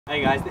Hey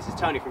guys, this is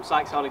Tony from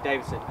Sykes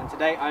Harley-Davidson, and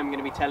today I'm going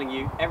to be telling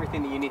you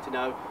everything that you need to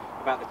know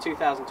about the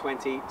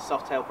 2020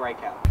 Softail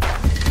Breakout.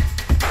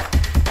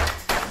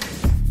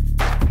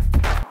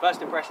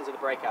 First impressions of the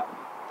Breakout.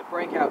 The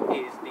Breakout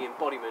is the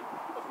embodiment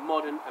of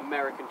modern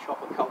American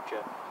chopper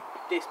culture.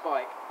 This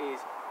bike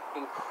is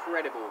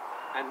incredible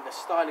and the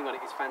styling on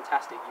it is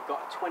fantastic. You've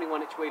got a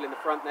 21-inch wheel in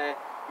the front there,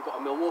 you've got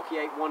a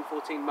Milwaukee-Eight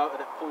 114 motor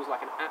that pulls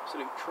like an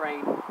absolute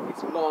train.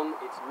 It's long,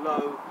 it's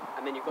low,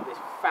 and then you've got this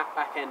fat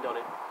back end on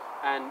it.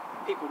 And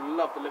people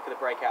love the look of the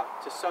Breakout.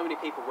 To so many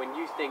people, when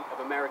you think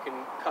of American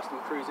custom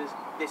cruisers,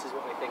 this is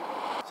what they think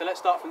of. So let's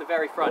start from the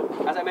very front.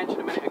 As I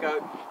mentioned a minute ago,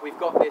 we've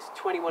got this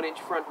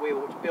 21-inch front wheel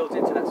which builds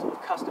into that sort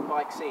of custom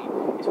bike scene.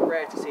 It's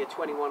rare to see a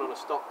 21 on a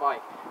stock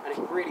bike, and it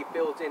really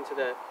builds into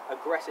the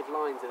aggressive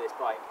lines of this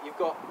bike. You've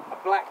got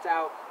a blacked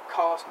out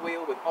cast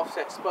wheel with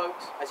offset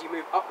spokes. As you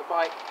move up the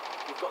bike,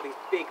 you've got these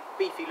big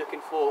beefy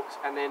looking forks,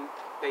 and then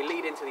they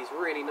lead into these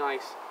really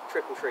nice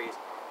triple trees.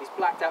 These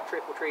blacked out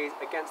triple trees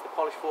against the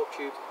polished fork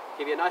tubes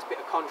give you a nice bit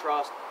of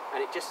contrast,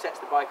 and it just sets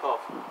the bike off.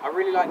 I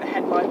really like the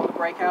headlight on the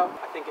Breakout.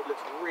 I think it looks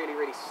really,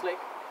 really slick.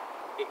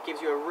 It gives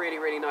you a really,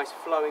 really nice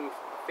flowing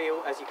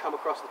feel as you come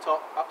across the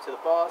top up to the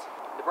bars.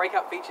 The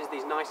Breakout features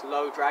these nice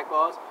low drag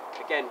bars,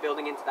 again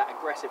building into that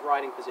aggressive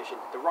riding position.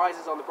 The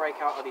risers on the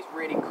Breakout are these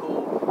really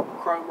cool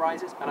chrome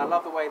risers, and I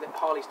love the way that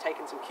Harley's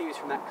taken some cues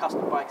from that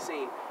custom bike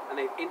scene and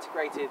they've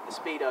integrated the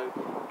speedo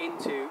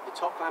into the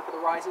top clamp of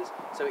the risers,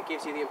 so it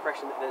gives you the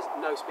impression that there's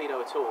no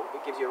speedo at all.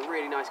 It gives you a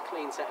really nice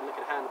clean set and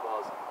looking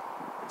handlebars.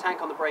 The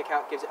tank on the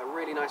Breakout gives it a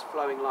really nice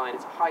flowing line.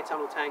 It's a high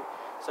tunnel tank,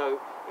 so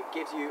it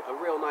gives you a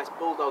real nice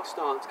bulldog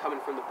stance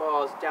coming from the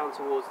bars down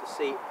towards the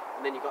seat,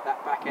 and then you've got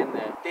that back end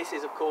there. This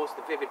is of course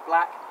the Vivid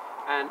Black,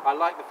 and I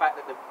like the fact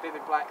that the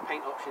Vivid Black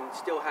paint option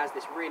still has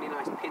this really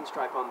nice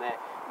pinstripe on there,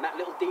 and that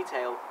little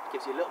detail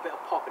gives you a little bit of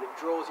pop and it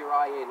draws your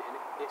eye in, and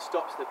it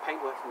stops the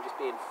paintwork from just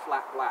being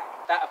flat black.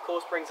 That of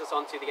course brings us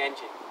on to the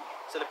engine.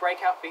 So the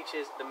Breakout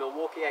features the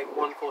Milwaukee-Eight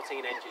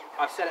 114 engine.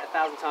 I've said it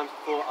 1,000 times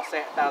before, I'll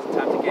say it 1,000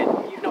 times again.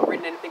 If you've not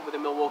ridden anything with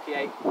a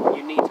Milwaukee-Eight,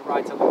 you need to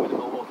ride something with a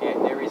Milwaukee-Eight.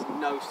 There is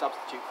no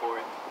substitute for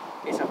it.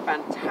 It's a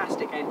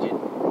fantastic engine.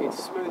 It's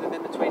smoother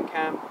than the twin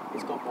cam,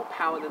 it's got more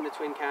power than the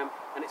twin cam,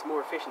 and it's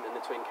more efficient than the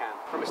twin cam.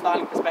 From a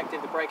styling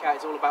perspective, the Breakout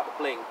is all about the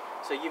bling.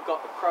 So you've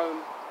got the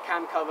chrome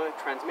cam cover,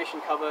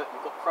 transmission cover,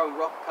 you've got chrome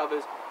rocker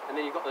covers, and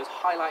then you've got those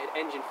highlighted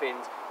engine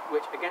fins,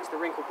 which against the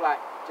wrinkled black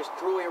just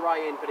draw your eye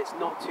in, but it's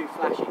not too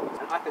flashy.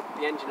 And I think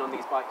the engine on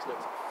these bikes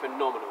looks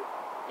phenomenal.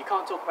 You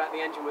can't talk about the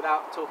engine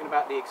without talking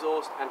about the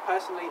exhaust, and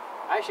personally,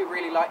 I actually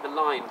really like the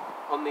line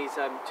on these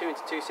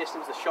 2x2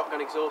 systems, the shotgun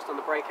exhaust on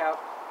the Breakout.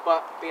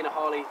 But being a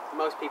Harley,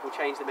 most people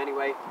change them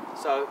anyway,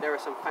 so there are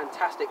some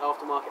fantastic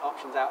aftermarket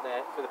options out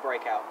there for the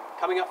Breakout.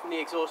 Coming up from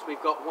the exhaust,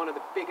 we've got one of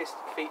the biggest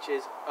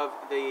features of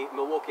the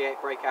Milwaukee-Eight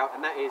Breakout,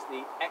 and that is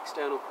the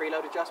external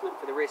preload adjustment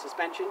for the rear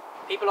suspension.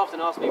 People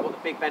often ask me what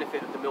the big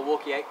benefit of the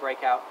Milwaukee-Eight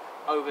Breakout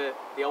over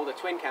the older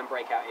twin cam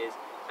Breakout is,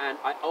 and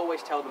I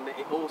always tell them that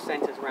it all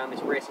centers around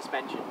this rear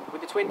suspension.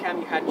 With the twin cam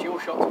you had dual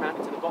shocks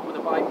mounted to the bottom of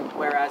the bike,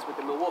 whereas with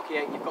the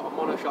Milwaukee-Eight you've got a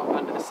monoshock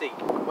under the seat.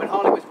 When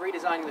Harley was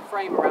redesigning the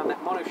frame around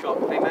that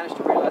monoshock, they managed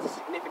to realise a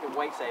significant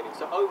weight saving.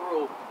 So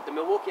overall, the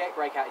Milwaukee-Eight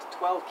Breakout is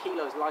 12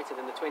 kilos lighter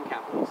than the twin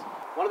cam was.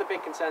 One of the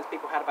big concerns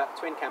people had about the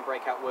twin cam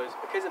Breakout was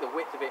because of the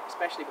width of it,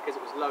 especially because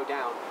it was low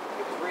down,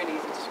 it was really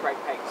easy to scrape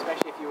paint,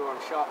 especially if you were on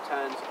sharp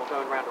turns or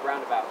going around a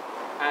roundabout.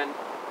 And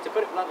to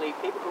put it bluntly,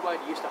 people who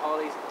weren't used to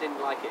Harleys didn't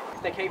like it.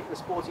 If they came from a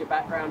sportier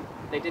background,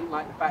 they didn't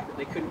like the fact that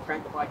they couldn't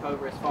crank the bike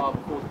over as far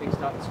before things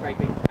started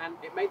scraping, and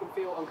it made them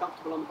feel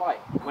uncomfortable on the bike.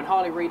 When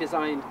Harley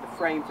redesigned the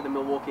frame for the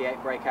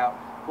Milwaukee-Eight Breakout,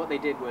 what they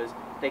did was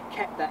they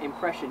kept that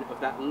impression of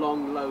that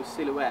long, low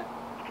silhouette,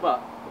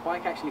 but the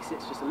bike actually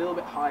sits just a little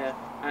bit higher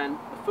and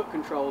the foot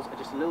controls are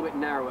just a little bit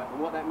narrower, and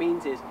what that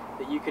means is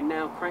that you can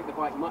now crank the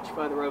bike much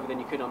further over than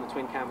you could on the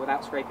twin cam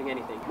without scraping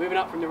anything. Moving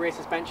up from the rear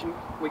suspension,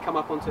 we come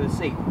up onto the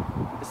seat.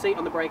 The seat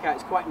on the Breakout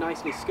is quite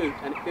nicely scooped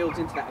and it builds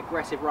into that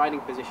aggressive riding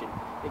position.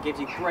 It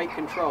gives you great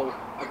control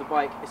of the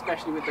bike,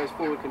 especially with those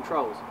forward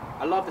controls.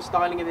 I love the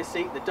styling of this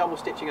seat. The double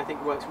stitching I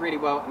think works really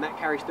well, and that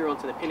carries through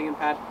onto the pillion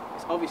pad.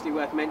 It's obviously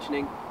worth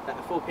mentioning that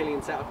the full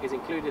pillion setup is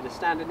included as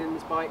standard in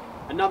this bike.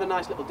 Another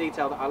nice little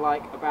detail that I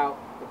like about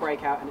the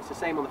Breakout, and it's the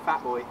same on the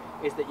Fat Boy,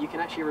 is that you can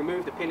actually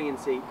remove the pillion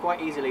seat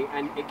quite easily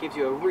and it gives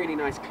you a really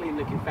nice clean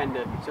looking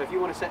fender. So if you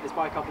want to set this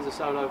bike up as a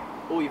solo,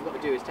 all you've got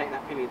to do is take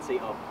that pillion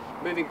seat off.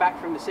 Moving back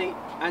from the seat,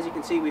 as you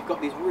can see, we've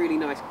got these really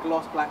nice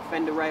gloss black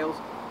fender rails,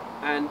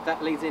 and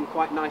that leads in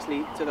quite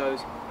nicely to those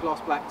gloss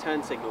black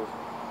turn signals.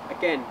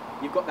 Again,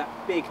 you've got that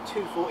big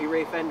 240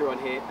 rear fender on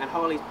here, and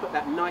Harley's put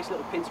that nice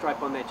little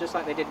pinstripe on there just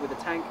like they did with the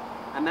tank,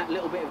 and that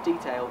little bit of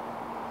detail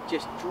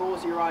just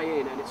draws your eye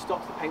in and it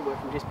stops the paintwork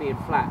from just being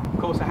flat. Of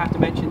course, I have to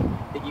mention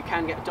that you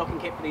can get a docking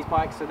kit for these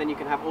bikes, so then you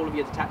can have all of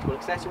your detachable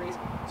accessories.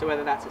 So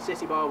whether that's a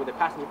sissy bar with a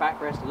passenger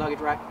backrest, a luggage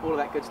rack, all of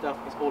that good stuff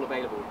is all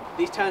available.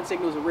 These turn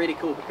signals are really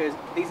cool because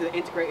these are the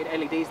integrated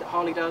LEDs that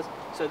Harley does.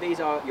 So these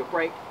are your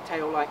brake,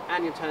 tail light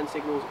and your turn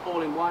signals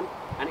all in one.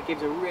 and it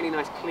gives a really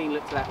nice clean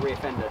look to that rear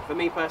fender. For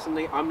me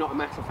personally, I'm not a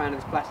massive fan of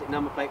this plastic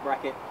number plate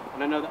bracket,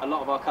 and I know that a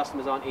lot of our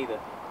customers aren't either.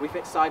 We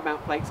fit side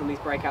mount plates on these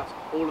breakouts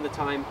all of the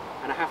time,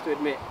 and I have to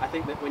admit, I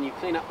think that when you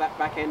clean up that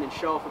back end and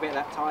show off a bit of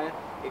that tyre,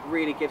 it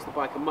really gives the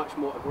bike a much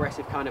more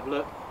aggressive kind of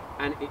look,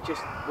 and it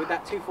just, with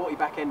that 240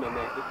 back end on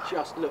there, it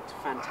just looks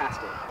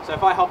fantastic. So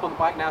if I hop on the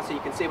bike now so you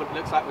can see what it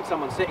looks like with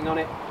someone sitting on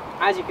it,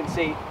 as you can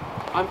see,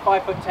 I'm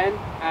 5'10",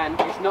 and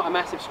it's not a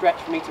massive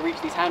stretch for me to reach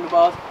these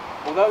handlebars.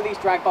 Although these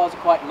drag bars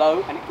are quite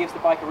low and it gives the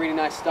bike a really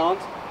nice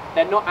stance,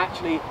 they're not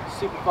actually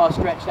super far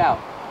stretched out.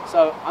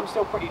 So I'm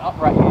still pretty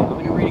upright here. I'm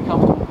in a really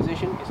comfortable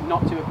position. It's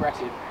not too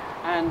aggressive,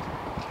 and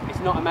it's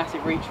not a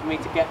massive reach for me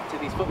to get to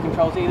these foot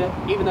controls either.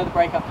 Even though the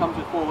breakout comes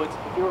with forwards,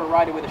 if you're a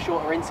rider with a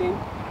shorter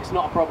inseam, it's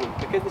not a problem.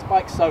 Because this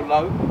bike's so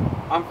low,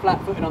 I'm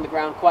flat-footed on the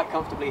ground quite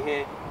comfortably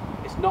here.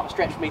 It's not a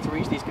stretch for me to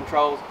reach these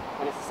controls,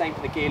 and it's the same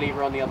for the gear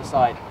lever on the other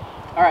side.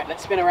 All right,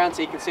 let's spin around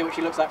so you can see what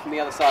she looks like from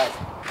the other side.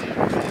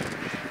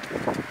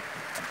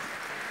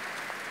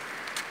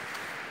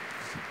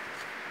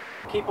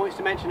 Key points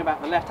to mention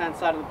about the left-hand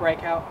side of the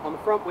breakout: on the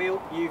front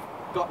wheel, you've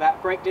got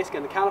that brake disc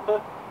and the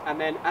caliper, and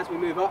then as we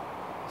move up,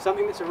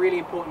 something that's a really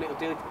important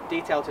little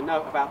detail to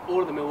note about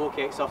all of the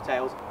Milwaukee-Eight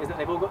Softails is that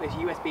they've all got this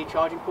USB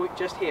charging point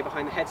just here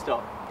behind the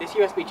headstock. This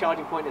USB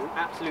charging point is an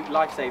absolute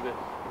lifesaver.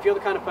 If you're the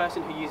kind of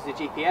person who uses a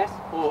GPS,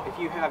 or if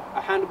you have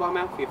a handlebar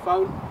mount for your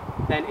phone,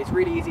 then it's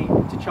really easy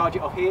to charge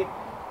it off here.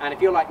 And if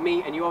you're like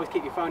me and you always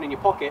keep your phone in your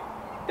pocket,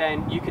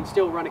 then you can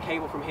still run a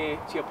cable from here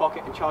to your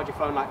pocket and charge your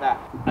phone like that.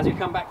 As we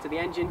come back to the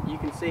engine, you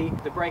can see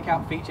the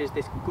breakout features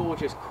this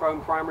gorgeous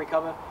chrome primary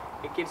cover.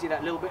 It gives you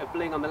that little bit of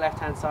bling on the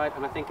left-hand side,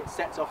 and I think it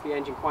sets off the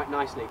engine quite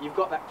nicely. You've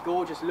got that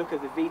gorgeous look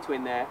of the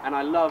V-twin there, and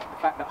I love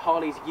the fact that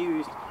Harley's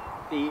used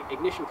the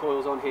ignition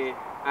coils on here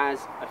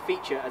as a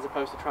feature as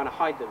opposed to trying to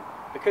hide them.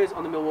 Because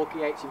on the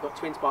Milwaukee-Eights you've got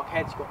twin spark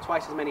heads, you've got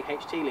twice as many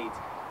HT leads,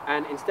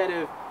 and instead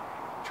of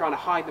trying to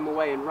hide them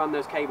away and run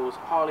those cables,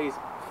 Harley's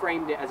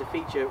framed it as a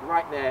feature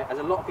right there, as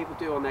a lot of people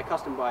do on their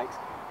custom bikes,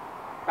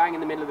 bang in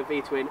the middle of the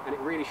V-twin, and it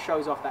really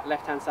shows off that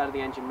left-hand side of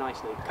the engine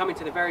nicely. Coming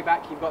to the very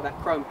back, you've got that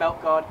chrome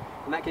belt guard,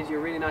 and that gives you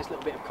a really nice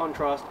little bit of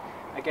contrast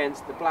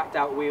against the blacked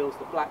out wheels,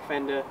 the black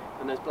fender,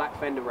 and those black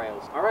fender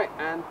rails. Alright,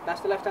 and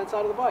that's the left-hand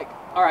side of the bike.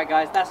 Alright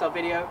guys, that's our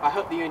video. I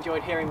hope that you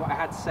enjoyed hearing what I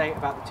had to say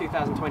about the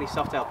 2020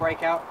 Softail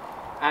Breakout,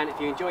 and if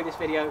you enjoyed this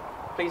video,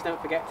 please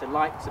don't forget to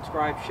like,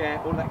 subscribe, share,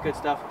 all that good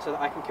stuff so that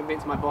I can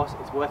convince my boss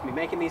it's worth me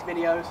making these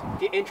videos.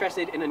 If you're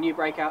interested in a new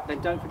breakout, then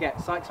don't forget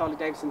Sykes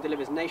Harley-Davidson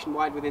delivers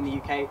nationwide within the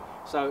UK,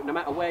 so no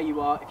matter where you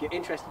are, if you're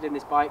interested in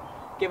this bike,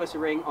 give us a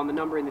ring on the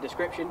number in the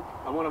description,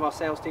 and one of our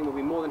sales team will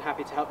be more than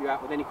happy to help you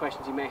out with any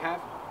questions you may have.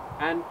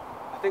 And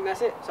I think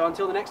that's it. So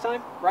until the next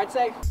time, ride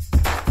safe!